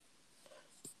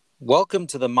Welcome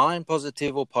to the Mind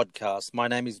Positivo podcast. My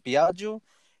name is Biagio,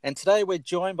 and today we're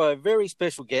joined by a very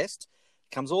special guest.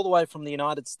 Comes all the way from the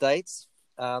United States,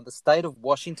 the state of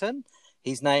Washington.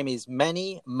 His name is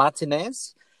Manny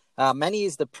Martinez. Manny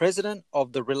is the president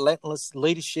of the Relentless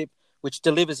Leadership, which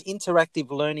delivers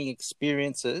interactive learning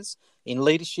experiences in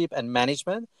leadership and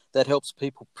management that helps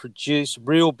people produce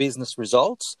real business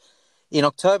results. In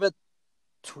October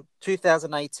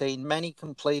 2018, Manny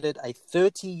completed a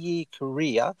 30-year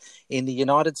career in the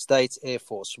United States Air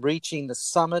Force, reaching the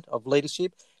summit of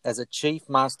leadership as a Chief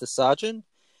Master Sergeant.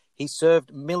 He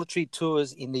served military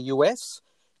tours in the US,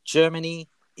 Germany,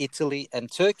 Italy,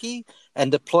 and Turkey,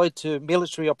 and deployed to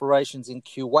military operations in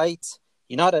Kuwait,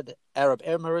 United Arab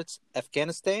Emirates,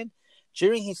 Afghanistan.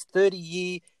 During his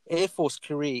 30-year Air Force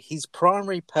career, his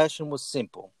primary passion was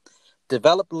simple: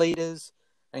 develop leaders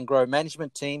and grow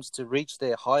management teams to reach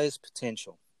their highest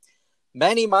potential.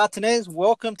 Manny Martinez,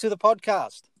 welcome to the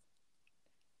podcast.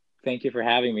 Thank you for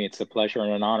having me. It's a pleasure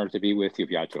and an honor to be with you,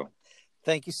 Biagio.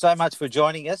 Thank you so much for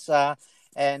joining us.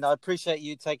 And I appreciate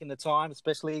you taking the time,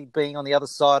 especially being on the other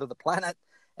side of the planet.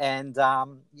 And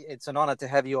it's an honor to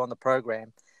have you on the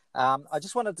program. I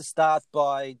just wanted to start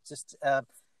by just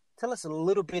tell us a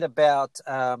little bit about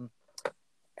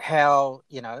how,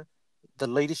 the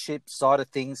leadership side of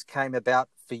things came about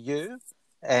for you,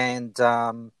 and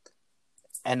a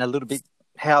little bit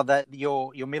how that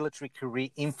your military career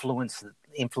influenced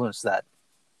that.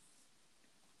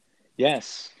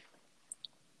 Yes.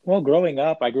 Well, growing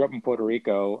up, I grew up in Puerto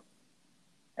Rico,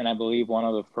 and I believe one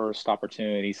of the first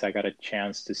opportunities I got a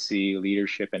chance to see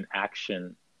leadership in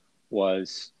action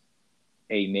was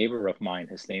a neighbor of mine.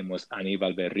 His name was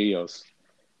Anibal Berrios.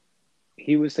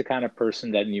 He was the kind of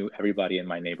person that knew everybody in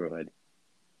my neighborhood.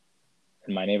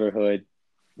 In my neighborhood,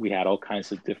 we had all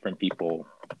kinds of different people,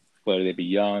 whether they be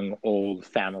young, old,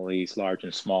 families, large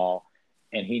and small.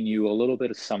 And he knew a little bit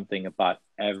of something about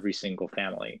every single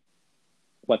family,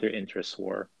 what their interests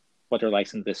were, what their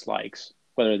likes and dislikes,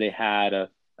 whether they had an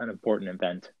important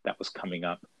event that was coming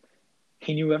up.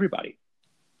 He knew everybody.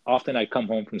 Often I'd come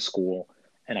home from school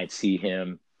and I'd see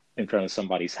him in front of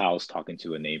somebody's house talking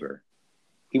to a neighbor.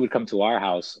 He would come to our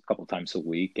house a couple times a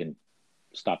week and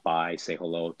stop by, say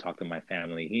hello, talk to my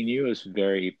family. He knew us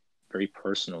very, very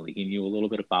personally. He knew a little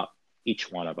bit about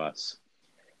each one of us.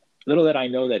 Little did I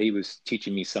know that he was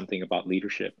teaching me something about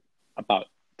leadership, about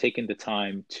taking the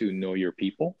time to know your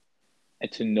people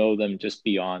and to know them just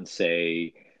beyond,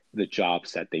 say, the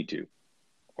jobs that they do,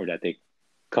 or that they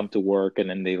come to work and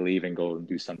then they leave and go and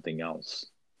do something else.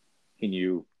 He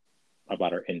knew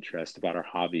about our interests, about our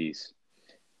hobbies.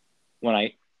 When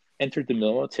I entered the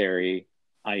military,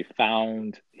 I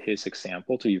found his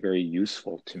example to be very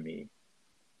useful to me.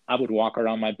 I would walk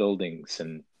around my buildings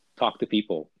and talk to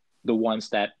people, the ones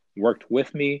that worked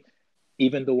with me,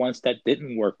 even the ones that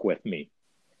didn't work with me.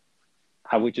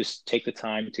 I would just take the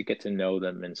time to get to know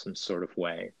them in some sort of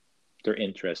way, their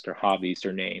interests, their hobbies,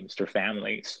 their names, their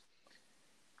families.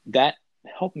 That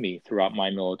helped me throughout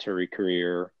my military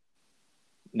career,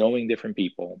 knowing different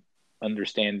people,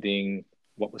 understanding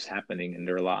what was happening in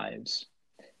their lives.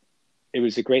 It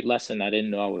was a great lesson I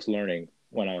didn't know I was learning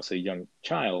when I was a young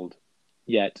child.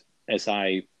 Yet, as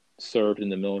I served in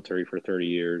the military for 30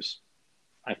 years,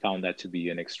 I found that to be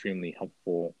an extremely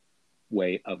helpful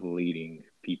way of leading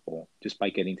people, just by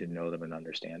getting to know them and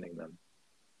understanding them.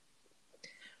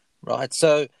 Right.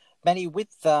 So, Manny,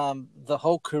 with the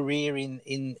whole career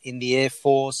in the Air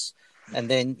Force, and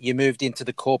then you moved into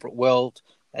the corporate world,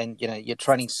 and you're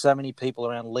training so many people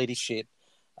around leadership.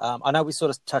 I know we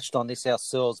sort of touched on this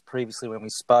ourselves previously when we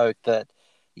spoke, that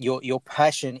your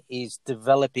passion is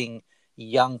developing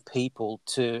young people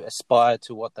to aspire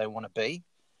to what they want to be,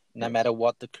 no matter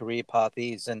what the career path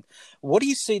is. And what do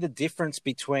you see the difference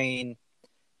between,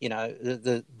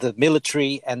 the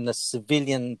military and the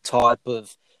civilian type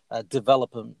of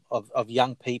development of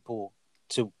young people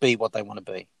to be what they want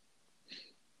to be?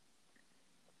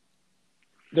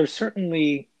 There's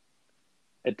certainly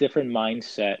a different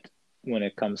mindset when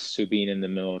it comes to being in the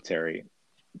military.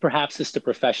 Perhaps it's the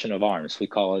profession of arms. We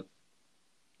call it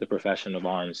the profession of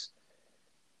arms.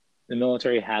 The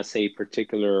military has a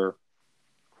particular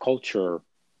culture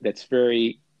that's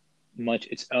very much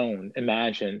its own.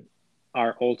 Imagine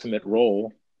our ultimate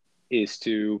role is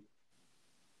to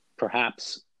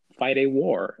perhaps fight a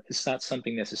war. It's not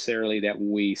something necessarily that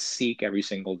we seek every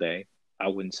single day. I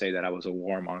wouldn't say that I was a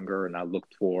warmonger and I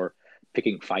looked for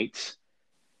picking fights.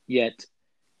 Yet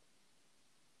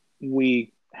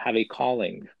we have a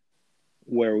calling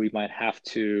where we might have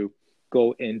to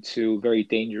go into very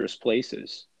dangerous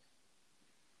places.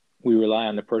 We rely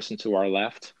on the person to our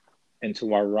left and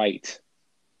to our right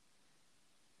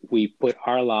we put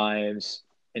our lives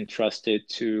entrusted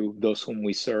to those whom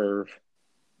we serve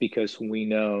because we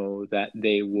know that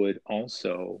they would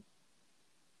also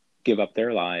give up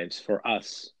their lives for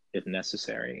us if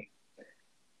necessary.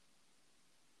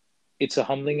 It's a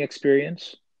humbling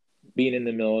experience being in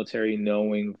the military,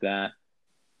 knowing that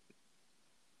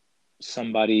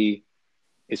somebody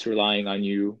is relying on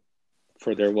you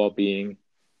for their well-being,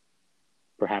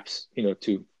 perhaps,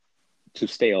 to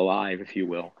stay alive, if you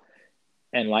will.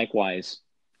 And likewise,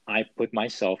 I put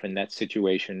myself in that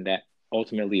situation that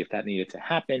ultimately, if that needed to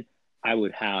happen, I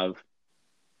would have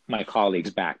my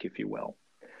colleagues back, if you will.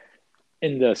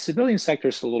 In the civilian sector,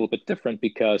 it's a little bit different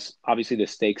because obviously the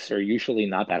stakes are usually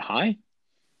not that high.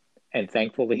 And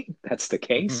thankfully, that's the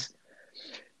case.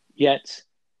 Mm-hmm. Yet,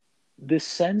 this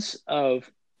sense of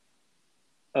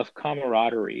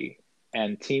camaraderie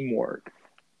and teamwork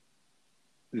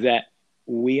that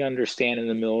we understand in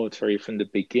the military from the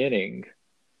beginning,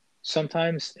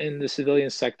 sometimes in the civilian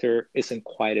sector isn't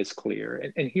quite as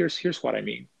clear. And here's what I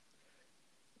mean.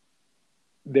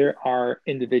 There are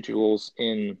individuals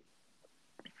in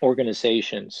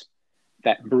organizations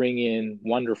that bring in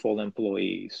wonderful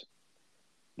employees.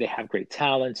 They have great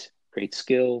talents, great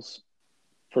skills.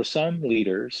 For some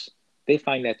leaders, they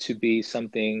find that to be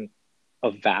something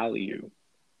of value.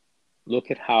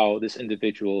 Look at how this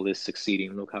individual is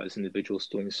succeeding. Look how this individual is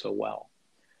doing so well.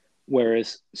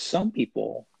 Whereas some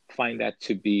people find that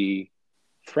to be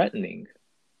threatening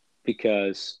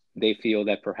because they feel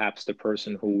that perhaps the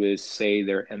person who is, say,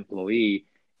 their employee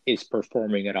is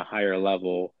performing at a higher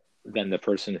level than the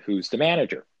person who's the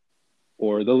manager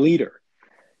or the leader.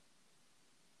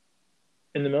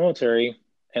 In the military,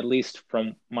 at least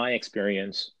from my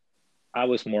experience, I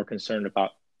was more concerned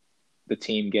about the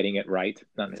team getting it right,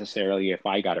 not necessarily if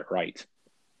I got it right.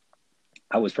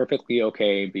 I was perfectly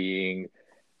okay being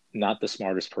not the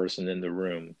smartest person in the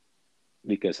room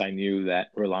because I knew that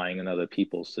relying on other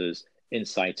people's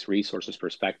insights, resources,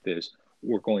 perspectives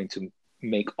were going to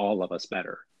make all of us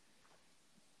better.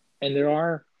 And there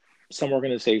are some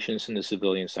organizations in the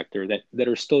civilian sector that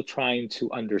are still trying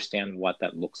to understand what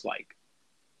that looks like.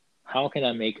 How can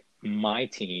I make my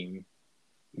team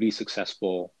be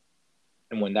successful?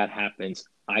 And when that happens,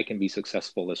 I can be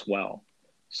successful as well.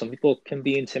 Some people can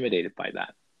be intimidated by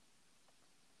that.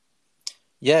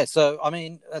 Yeah, so, I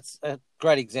mean, that's a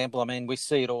great example. I mean, we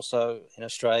see it also in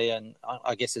Australia, and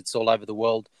I guess it's all over the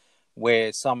world,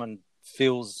 where someone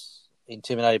feels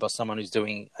intimidated by someone who's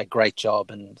doing a great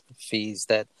job and fears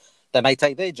that they may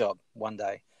take their job one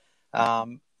day.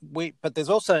 But there's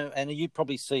also, and you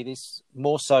probably see this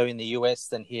more so in the US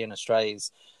than here in Australia,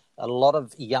 is a lot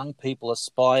of young people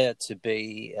aspire to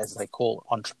be, as they call,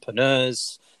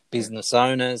 entrepreneurs, business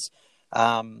owners.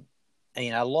 And,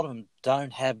 a lot of them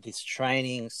don't have this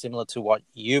training similar to what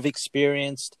you've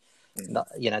experienced.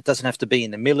 It doesn't have to be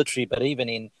in the military, but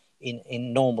even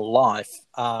in normal life,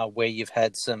 where you've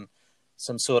had some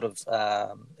sort of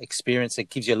experience that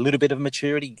gives you a little bit of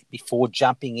maturity before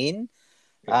jumping in.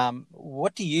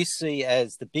 What do you see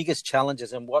as the biggest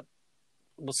challenges, and what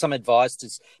some advice to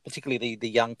particularly the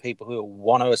young people who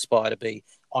want to aspire to be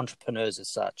entrepreneurs as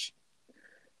such?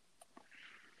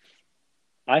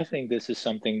 I think this is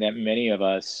something that many of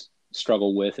us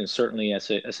struggle with, and certainly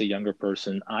as a younger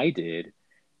person, I did,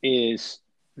 is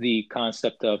the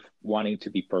concept of wanting to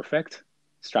be perfect,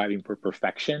 striving for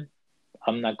perfection.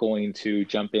 I'm not going to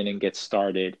jump in and get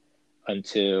started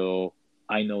until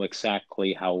I know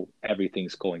exactly how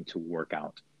everything's going to work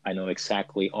out. I know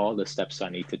exactly all the steps I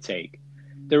need to take.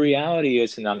 The reality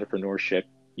is, in entrepreneurship,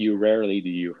 you rarely do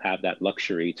you have that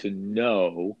luxury to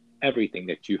know everything,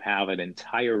 that you have an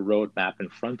entire roadmap in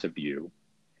front of you,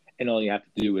 and all you have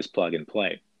to do is plug and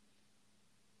play.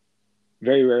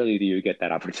 Very rarely do you get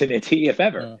that opportunity, if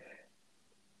ever.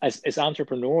 As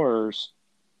entrepreneurs,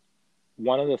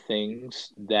 one of the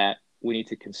things that we need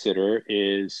to consider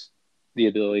is the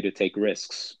ability to take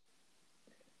risks.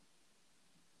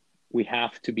 We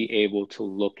have to be able to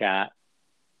look at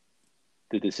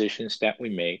the decisions that we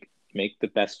make the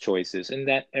best choices, and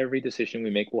that every decision we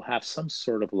make will have some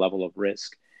sort of level of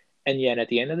risk. And yet, at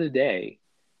the end of the day,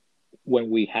 when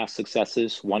we have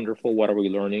successes, wonderful, what are we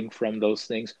learning from those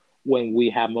things? When we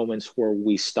have moments where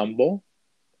we stumble,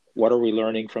 what are we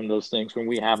learning from those things? When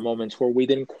we have moments where we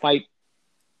didn't quite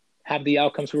have the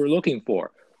outcomes we were looking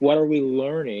for, what are we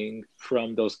learning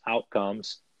from those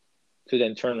outcomes to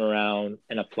then turn around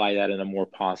and apply that in a more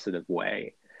positive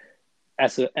way?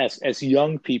 As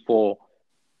young people,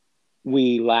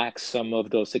 we lack some of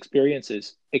those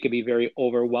experiences. It can be very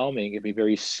overwhelming. It can be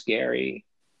very scary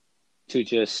to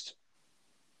just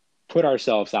put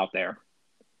ourselves out there.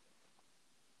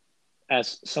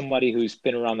 as somebody who's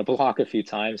been around the block a few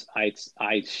times,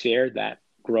 I shared that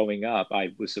growing up. I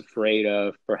was afraid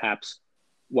of perhaps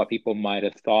what people might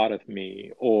have thought of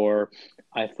me, or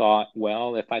I thought,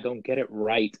 well, if I don't get it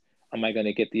right, am I going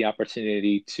to get the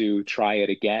opportunity to try it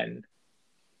again?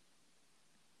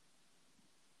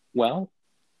 Well,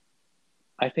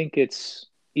 I think it's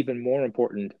even more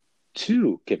important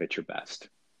to give it your best,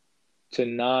 to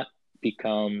not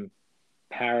become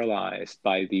paralyzed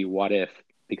by the what if,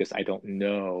 because I don't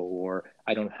know, or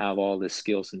I don't have all the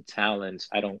skills and talents,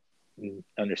 I don't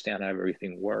understand how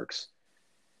everything works.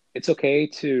 It's okay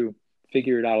to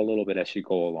figure it out a little bit as you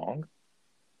go along.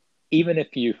 Even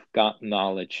if you've got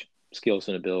knowledge, skills,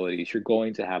 and abilities, you're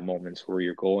going to have moments where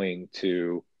you're going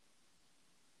to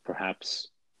perhaps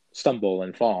stumble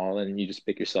and fall, and you just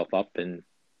pick yourself up and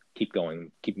keep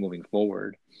going, keep moving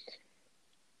forward.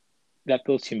 That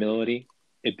builds humility,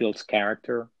 it builds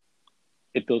character,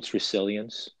 it builds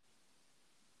resilience.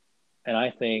 And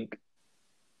I think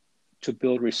to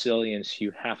build resilience,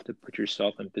 you have to put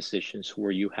yourself in positions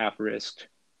where you have risked,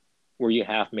 where you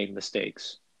have made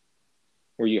mistakes,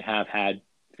 where you have had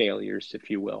failures, if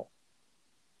you will.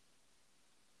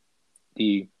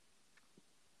 The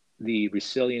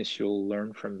resilience you'll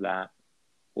learn from that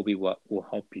will be what will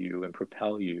help you and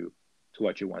propel you to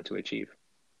what you want to achieve.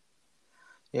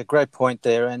 Yeah, great point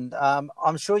there. And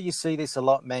I'm sure you see this a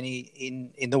lot,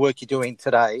 Manny, in the work you're doing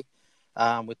today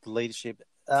with the leadership.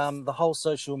 The whole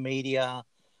social media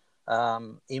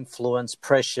influence,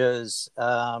 pressures.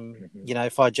 You know,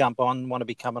 if I jump on, want to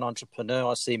become an entrepreneur,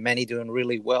 I see Manny doing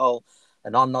really well,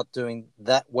 and I'm not doing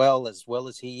that well as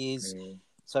he is.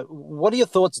 So what are your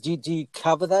thoughts? Do you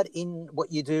cover that in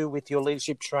what you do with your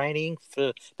leadership training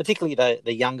for particularly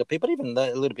the younger people, even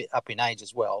a little bit up in age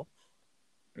as well?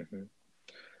 Mm-hmm.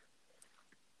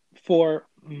 For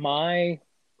my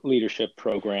leadership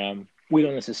program, we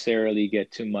don't necessarily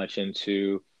get too much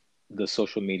into the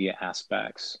social media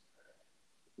aspects.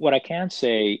 What I can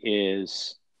say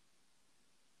is,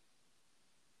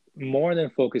 more than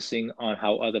focusing on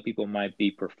how other people might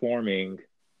be performing,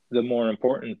 the more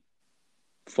important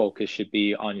focus should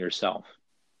be on yourself.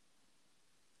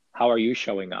 How are you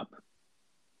showing up?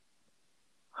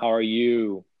 How are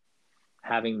you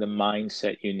having the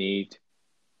mindset you need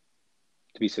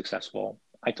to be successful?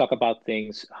 I talk about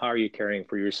things, how are you caring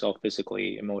for yourself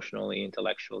physically, emotionally,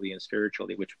 intellectually, and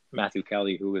spiritually, which Matthew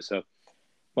Kelly, who is a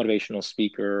motivational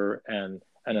speaker and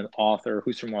an author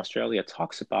who's from Australia,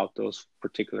 talks about those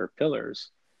particular pillars.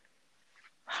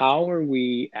 How are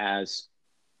we as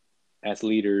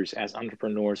leaders, as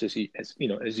entrepreneurs,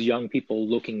 as young people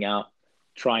looking out,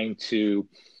 trying to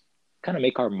kind of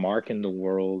make our mark in the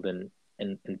world and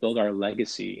build our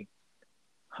legacy?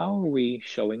 How are we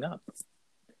showing up?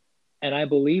 And I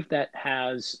believe that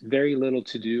has very little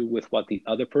to do with what the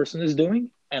other person is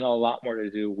doing and a lot more to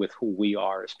do with who we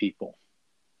are as people.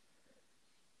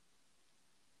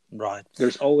 Right.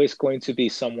 There's always going to be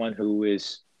someone who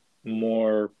is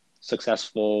more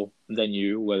successful than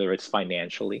you, whether it's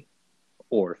financially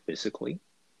or physically.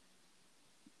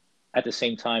 At the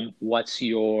same time, what's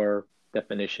your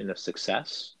definition of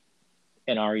success?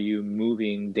 And are you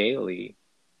moving daily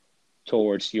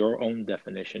towards your own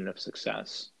definition of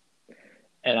success?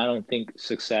 And I don't think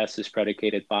success is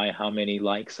predicated by how many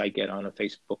likes I get on a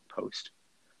Facebook post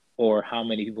or how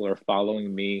many people are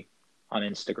following me on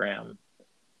Instagram.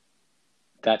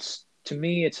 That's, to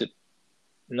me, it's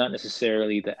not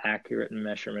necessarily the accurate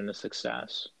measurement of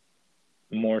success.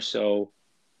 More so,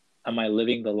 am I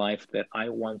living the life that I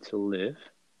want to live?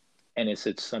 And is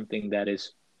it something that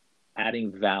is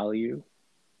adding value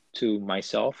to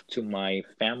myself, to my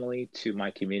family, to my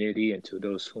community, and to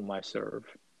those whom I serve?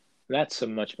 That's a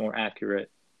much more accurate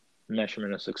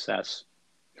measurement of success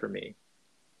for me.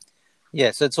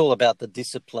 Yeah, so it's all about the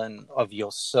discipline of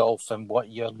yourself and what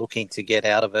you're looking to get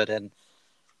out of it, and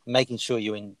making sure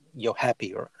you're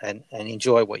happy and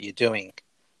enjoy what you're doing.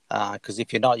 Because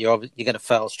if you're not, you're going to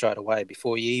fail straight away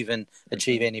before you even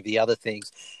achieve any of the other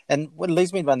things. And what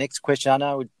leads me to my next question, I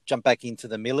know we'll jump back into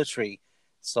the military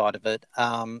side of it.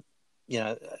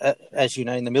 As you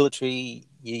know, in the military,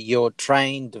 you're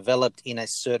trained, developed in a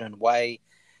certain way.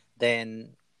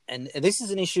 And this is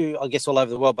an issue, I guess, all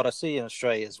over the world, but I see in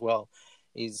Australia as well,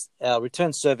 is our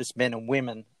return servicemen and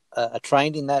women are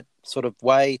trained in that sort of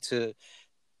way to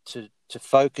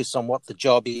focus on what the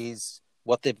job is,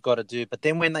 what they've got to do. But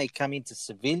then when they come into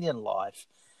civilian life,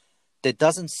 there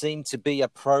doesn't seem to be a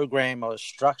program or a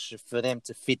structure for them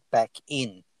to fit back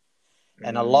in.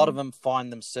 And a lot of them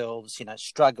find themselves,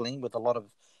 struggling with a lot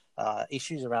of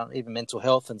issues around even mental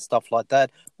health and stuff like that.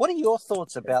 What are your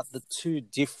thoughts about the two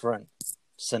different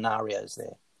scenarios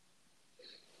there?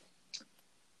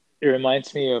 It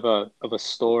reminds me of a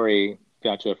story,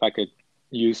 Gotcha. If I could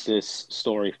use this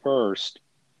story first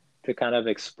to kind of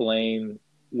explain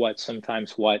what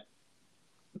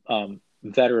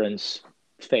veterans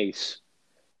face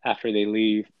after they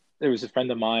leave. There was a friend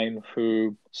of mine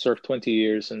who served 20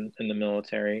 years in the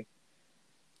military.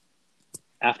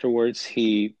 Afterwards,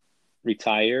 he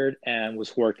retired and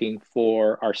was working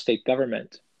for our state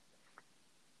government.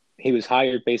 He was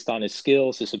hired based on his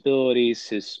skills, his abilities,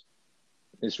 his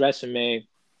resume,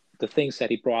 the things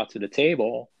that he brought to the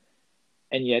table.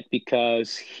 And yet,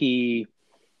 because he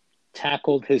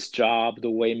tackled his job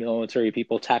the way military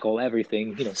people tackle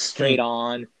everything, straight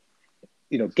on,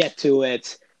 get to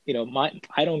it,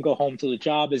 I don't go home till the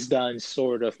job is done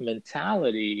sort of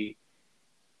mentality,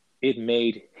 it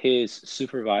made his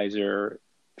supervisor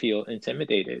feel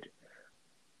intimidated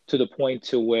to the point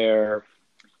to where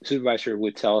the supervisor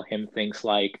would tell him things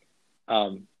like,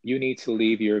 you need to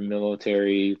leave your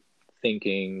military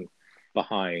thinking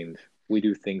behind. We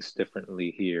do things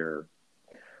differently here.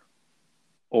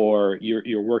 Or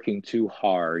you're working too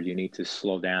hard. You need to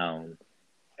slow down.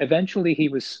 Eventually, he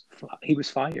was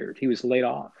fired. He was laid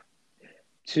off.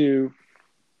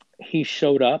 He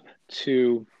showed up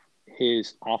to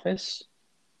his office.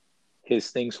 His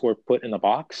things were put in a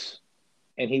box,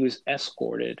 and he was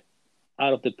escorted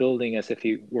out of the building as if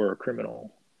he were a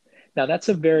criminal. Now, that's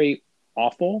a very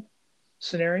awful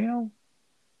scenario,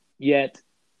 yet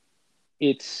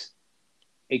it's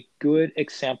a good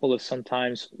example of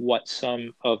sometimes what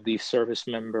some of these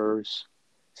servicemen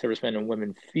and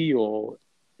women feel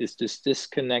is this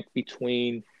disconnect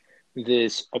between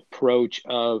this approach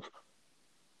of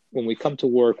when we come to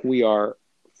work, we are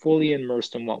fully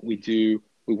immersed in what we do.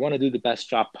 We want to do the best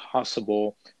job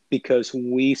possible because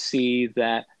we see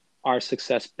that our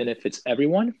success benefits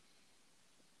everyone,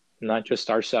 not just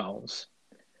ourselves.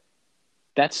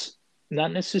 That's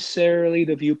not necessarily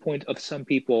the viewpoint of some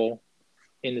people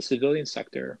in the civilian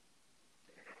sector.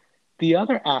 The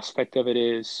other aspect of it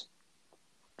is,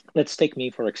 let's take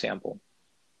me, for example.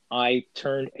 I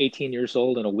turned 18 years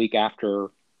old, and a week after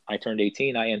I turned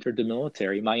 18, I entered the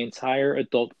military. My entire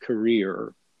adult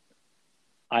career,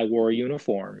 I wore a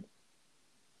uniform.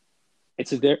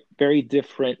 It's a very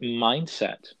different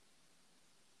mindset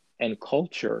and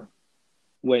culture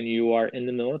when you are in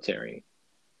the military.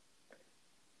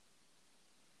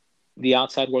 The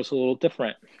outside world's a little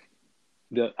different.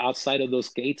 The outside of those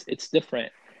gates, it's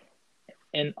different.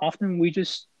 And often we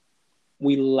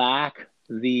lack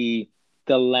the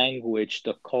language,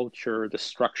 the culture, the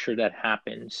structure that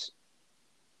happens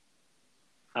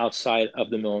outside of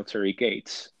the military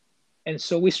gates. And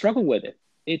so we struggle with it.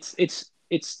 It's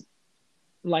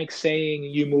like saying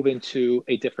you move into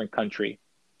a different country.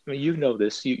 I mean, you know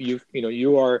this.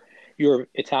 You're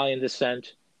Italian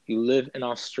descent. You live in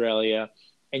Australia,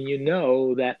 and you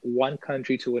know that one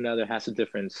country to another has a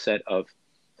different set of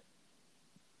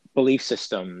belief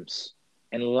systems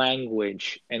and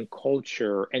language and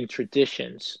culture and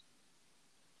traditions.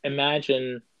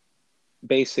 Imagine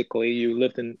basically you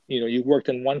worked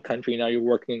in one country, now you're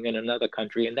working in another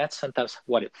country, and that's sometimes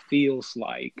what it feels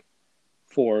like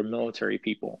for military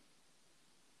people.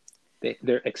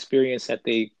 Their experience that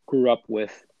they grew up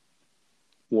with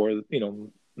for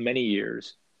many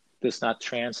years does not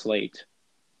translate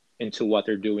into what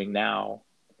they're doing now,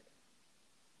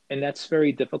 and that's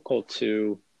very difficult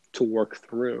to work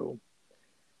through.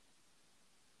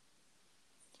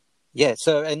 Yeah.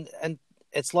 So and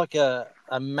it's like a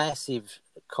massive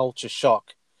culture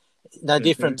shock, no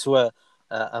different to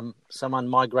someone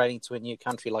migrating to a new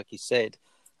country, like you said,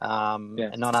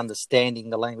 and not understanding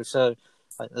the language. So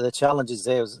the challenge is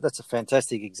there. That's a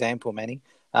fantastic example, Manny.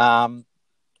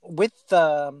 With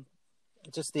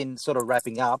just in sort of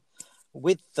wrapping up,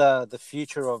 with the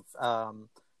future of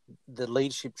the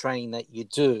leadership training that you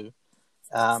do,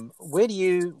 where do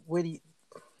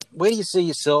you see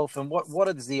yourself, and what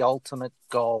is the ultimate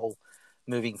goal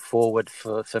moving forward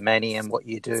for Manny and what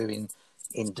you do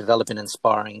in developing and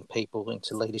inspiring people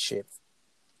into leadership?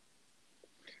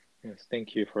 Yes,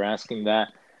 thank you for asking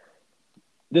that.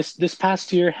 This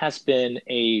past year has been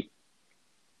a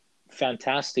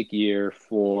fantastic year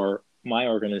for my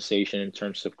organization in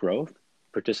terms of growth,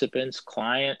 participants,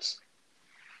 clients.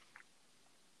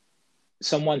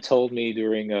 Someone told me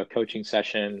during a coaching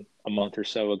session a month or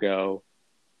so ago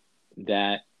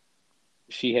that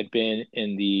she had been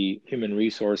in the human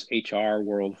resource HR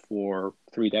world for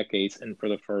 3 decades, and for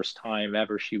the first time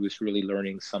ever, she was really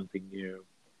learning something new.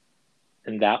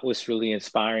 And that was really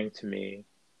inspiring to me.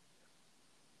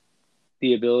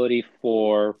 The ability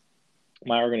for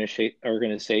my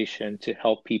organization to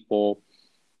help people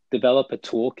develop a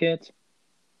toolkit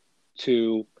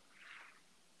to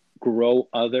grow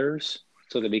others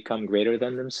so they become greater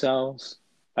than themselves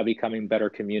by becoming better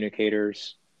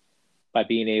communicators, by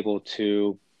being able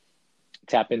to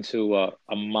tap into a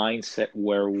mindset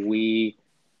where we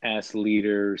as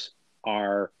leaders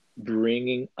are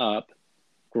bringing up,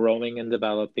 growing and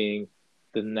developing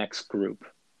the next group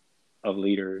of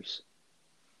leaders.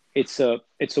 It's a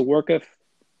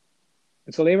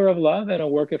labor of love and a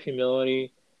work of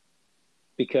humility,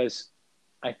 because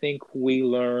I think we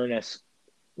learn as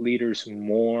leaders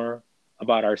more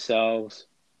about ourselves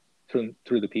through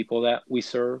the people that we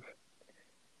serve.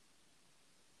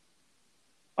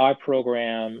 Our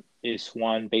program is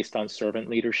one based on servant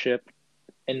leadership,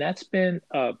 and that's been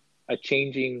a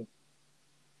changing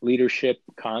leadership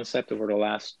concept over the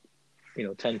last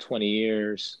 10, 20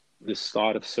 years, this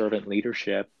thought of servant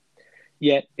leadership.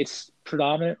 Yet it's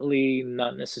predominantly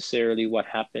not necessarily what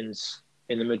happens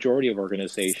in the majority of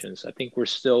organizations. I think we're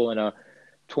still in a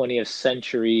 20th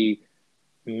century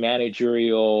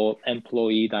managerial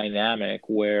employee dynamic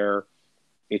where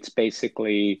it's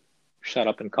basically shut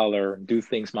up and color, do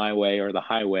things my way or the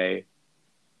highway.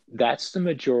 That's the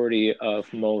majority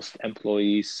of most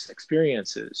employees'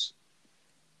 experiences.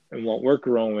 And what we're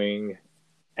growing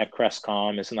at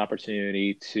Crestcom is an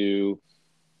opportunity to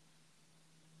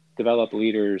develop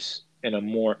leaders in a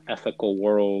more ethical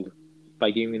world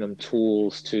by giving them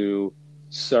tools to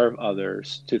serve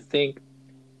others, to think,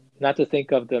 not to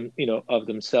think of them, of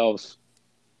themselves,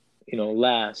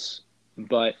 less,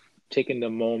 but taking the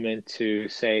moment to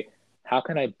say, how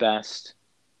can I best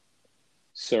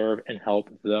serve and help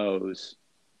those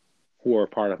who are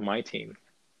part of my team?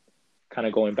 Kind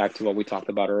of going back to what we talked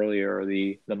about earlier,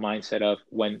 the mindset of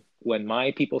when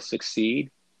my people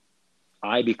succeed,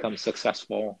 I become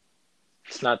successful.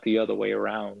 It's not the other way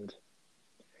around.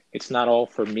 It's not all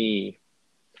for me.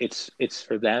 It's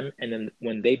for them, and then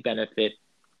when they benefit,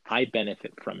 I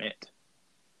benefit from it.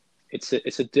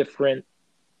 It's a different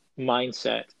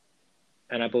mindset,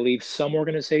 and I believe some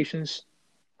organizations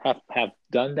have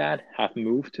done that, have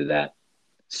moved to that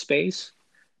space,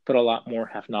 but a lot more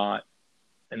have not.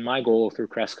 And my goal through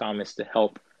Crestcom is to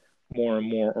help more and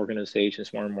more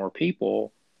organizations, more and more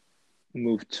people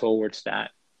move towards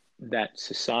that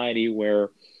society where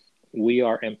we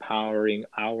are empowering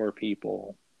our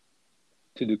people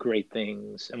to do great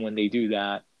things. And when they do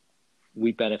that,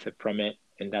 we benefit from it.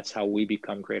 And that's how we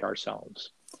become great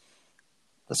ourselves.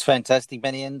 That's fantastic,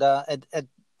 Benny. And a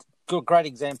great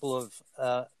example of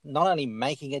not only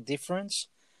making a difference,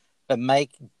 but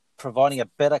providing a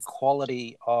better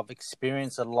quality of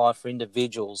experience and life for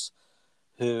individuals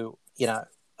who,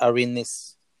 are in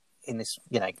this,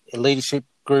 leadership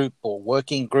group or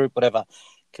working group, whatever,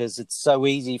 because it's so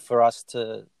easy for us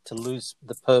to lose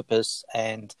the purpose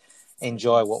and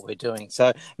enjoy what we're doing.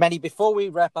 So, Manny, before we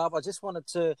wrap up, I just wanted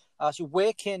to ask you,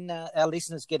 where can our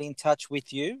listeners get in touch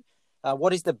with you?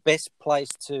 What is the best place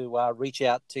to reach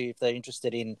out to if they're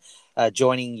interested in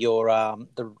joining your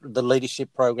the leadership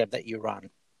program that you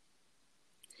run?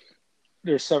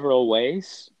 There's several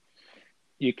ways.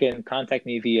 You can contact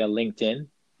me via LinkedIn,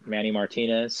 Manny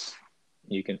Martinez.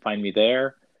 You can find me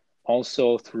there.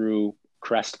 Also through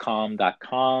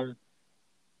crestcom.com.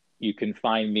 You can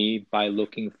find me by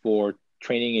looking for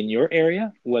training in your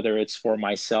area, whether it's for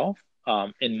myself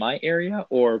in my area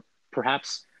or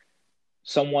perhaps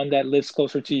someone that lives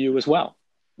closer to you as well.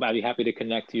 I'd be happy to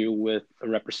connect you with a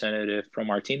representative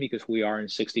from our team, because we are in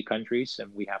 60 countries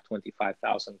and we have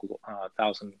 25,000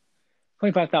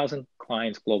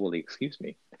 clients globally. Excuse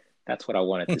me. That's what I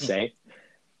wanted to say.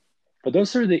 But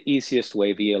those are the easiest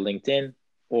way, via LinkedIn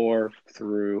or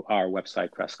through our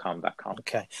website, crestcom.com.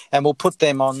 Okay. And we'll put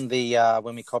them on the,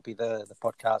 when we copy the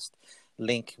podcast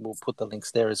link, we'll put the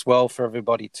links there as well for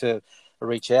everybody to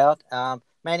reach out.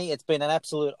 Manny, it's been an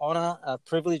absolute honor, a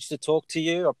privilege to talk to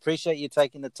you. I appreciate you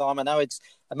taking the time. I know it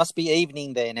must be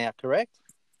evening there now, correct?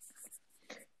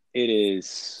 It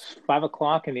is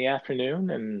 5:00 in the afternoon,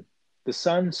 and the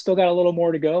sun's still got a little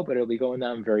more to go, but it'll be going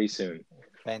down very soon.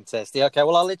 Fantastic. Okay,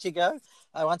 well, I'll let you go.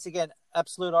 Once again,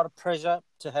 absolute honor, pleasure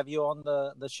to have you on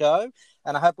the show,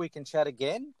 and I hope we can chat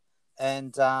again.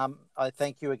 And I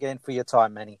thank you again for your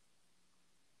time, Manny.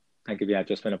 Thank you. Yeah, it's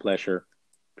just been a pleasure.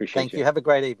 Appreciate you. Thank you. Have a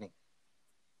great evening.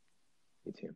 You too.